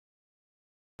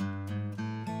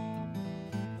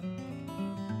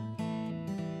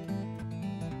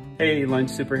Hey lunch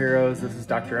superheroes, this is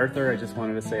Dr. Arthur. I just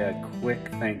wanted to say a quick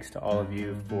thanks to all of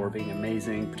you for being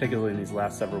amazing, particularly in these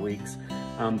last several weeks,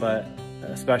 but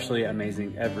especially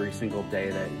amazing every single day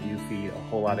that you feed a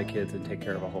whole lot of kids and take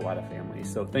care of a whole lot of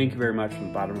families. So thank you very much from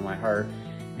the bottom of my heart.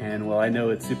 And while I know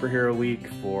it's superhero week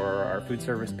for our food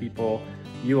service people,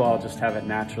 you all just have it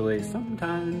naturally.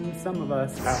 Sometimes some of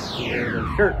us have to wear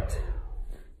their shirt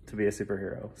to be a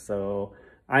superhero. So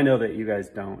I know that you guys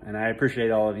don't, and I appreciate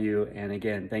all of you. And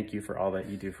again, thank you for all that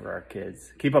you do for our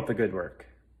kids. Keep up the good work.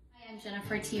 Hi, I'm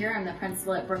Jennifer Tier. I'm the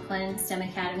principal at Brooklyn STEM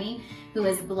Academy, who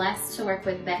is blessed to work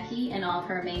with Becky and all of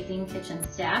her amazing kitchen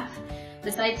staff.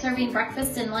 Besides serving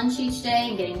breakfast and lunch each day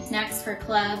and getting snacks for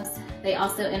clubs, they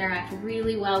also interact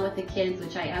really well with the kids,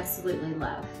 which I absolutely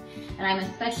love. And I'm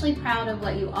especially proud of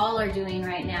what you all are doing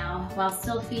right now while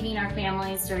still feeding our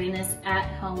families during this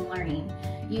at-home learning.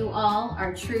 You all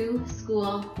are true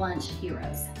school lunch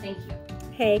heroes. Thank you.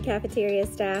 Hey, cafeteria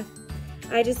staff.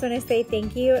 I just want to say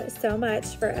thank you so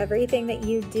much for everything that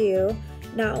you do,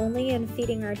 not only in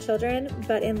feeding our children,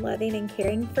 but in loving and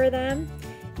caring for them.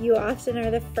 You often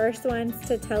are the first ones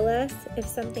to tell us if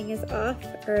something is off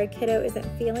or a kiddo isn't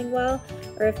feeling well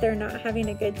or if they're not having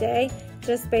a good day,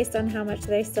 just based on how much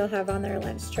they still have on their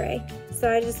lunch tray.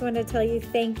 So I just want to tell you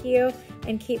thank you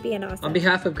and keep being awesome. On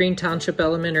behalf of Green Township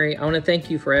Elementary, I want to thank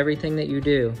you for everything that you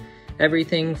do.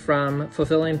 Everything from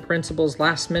fulfilling principals'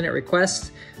 last-minute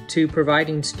requests to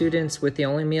providing students with the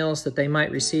only meals that they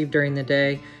might receive during the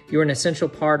day. You're an essential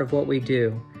part of what we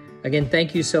do. Again,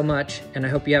 thank you so much, and I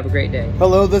hope you have a great day.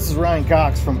 Hello, this is Ryan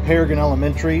Cox from Paragon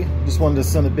Elementary. Just wanted to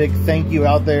send a big thank you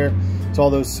out there to all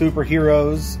those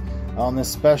superheroes on this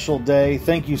special day.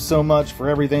 Thank you so much for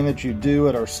everything that you do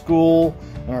at our school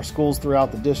and our schools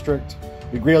throughout the district.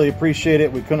 We greatly appreciate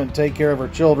it. We couldn't take care of our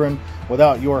children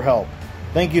without your help.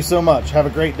 Thank you so much. Have a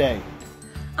great day.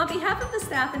 On behalf of the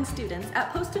staff and students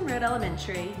at Poston Road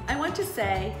Elementary, I want to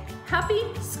say Happy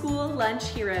School Lunch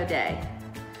Hero Day.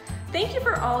 Thank you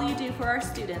for all you do for our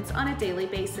students on a daily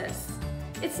basis.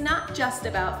 It's not just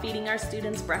about feeding our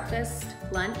students breakfast,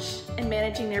 lunch, and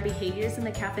managing their behaviors in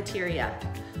the cafeteria.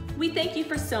 We thank you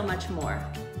for so much more.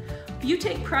 You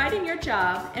take pride in your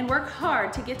job and work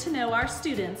hard to get to know our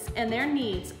students and their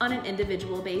needs on an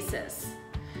individual basis.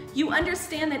 You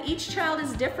understand that each child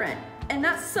is different and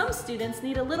that some students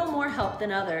need a little more help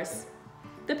than others.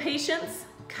 The patience,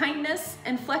 kindness,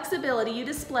 and flexibility you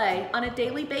display on a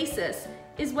daily basis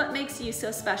is what makes you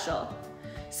so special.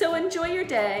 So enjoy your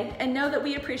day and know that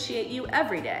we appreciate you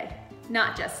every day,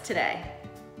 not just today.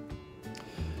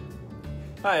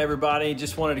 Hi everybody,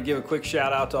 just wanted to give a quick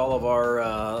shout out to all of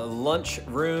our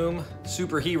lunchroom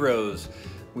superheroes.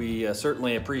 We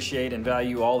certainly appreciate and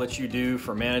value all that you do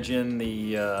for managing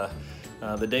the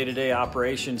day-to-day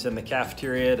operations in the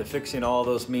cafeteria to fixing all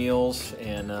those meals.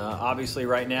 And obviously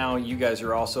right now you guys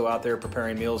are also out there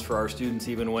preparing meals for our students,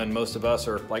 even when most of us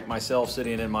are, like myself,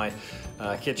 sitting in my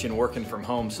kitchen working from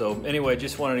home. So anyway,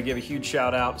 just wanted to give a huge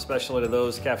shout out, especially to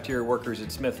those cafeteria workers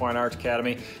at Smith Fine Arts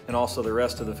Academy and also the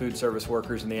rest of the food service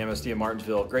workers in the MSD of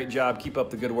Martinsville. Great job, keep up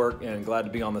the good work, and glad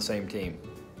to be on the same team.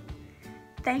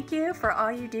 Thank you for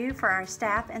all you do for our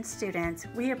staff and students.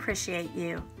 We appreciate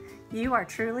you. You are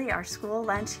truly our school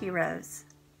lunch heroes.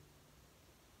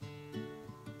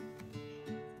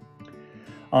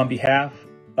 On behalf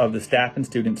of the staff and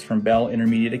students from Bell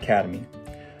Intermediate Academy,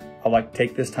 I'd like to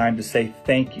take this time to say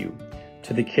thank you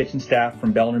to the kitchen staff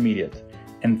from Bell Intermediate,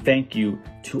 and thank you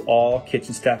to all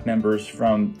kitchen staff members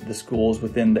from the schools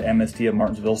within the MSD of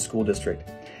Martinsville School District.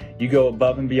 You go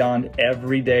above and beyond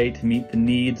every day to meet the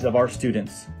needs of our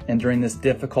students, and during this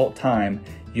difficult time,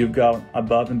 you've gone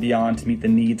above and beyond to meet the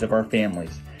needs of our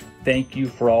families. Thank you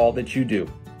for all that you do.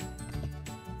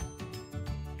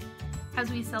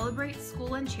 As we celebrate School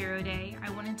Lunch Hero Day, I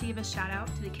wanted to give a shout out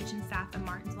to the kitchen staff at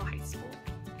Martinsville High School.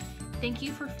 Thank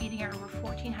you for feeding our over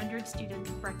 1,400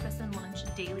 students breakfast and lunch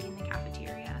daily in the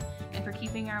cafeteria, and for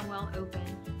keeping our well open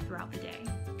throughout the day.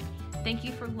 Thank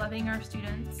you for loving our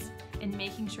students and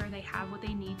making sure they have what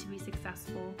they need to be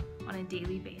successful on a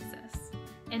daily basis.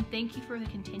 And thank you for the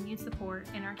continued support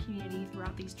in our community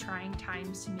throughout these trying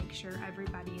times to make sure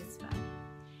everybody is fed.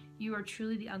 You are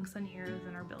truly the unsung heroes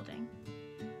in our building.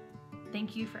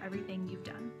 Thank you for everything you've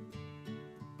done.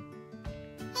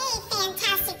 Hey,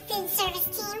 fantastic food service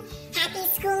team. Happy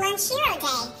School Lunch Hero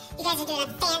Day. You guys are doing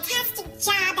a fantastic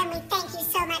job, and we thank you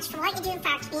so much for what you're doing for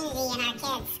our community and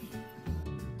our kids.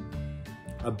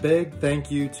 A big thank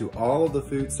you to all of the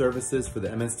food services for the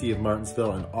MSD of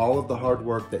Martinsville and all of the hard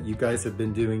work that you guys have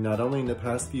been doing, not only in the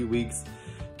past few weeks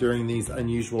during these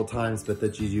unusual times, but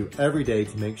that you do every day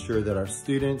to make sure that our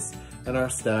students and our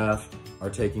staff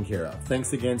are taken care of.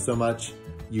 Thanks again so much.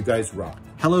 You guys rock.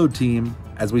 Hello team,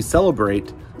 as we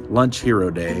celebrate Lunch Hero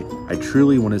Day, I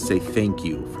truly want to say thank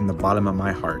you from the bottom of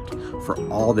my heart for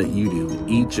all that you do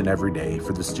each and every day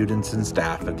for the students and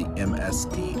staff at the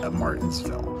MSD of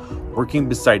Martinsville. Working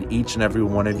beside each and every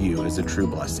one of you is a true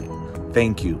blessing.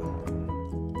 Thank you.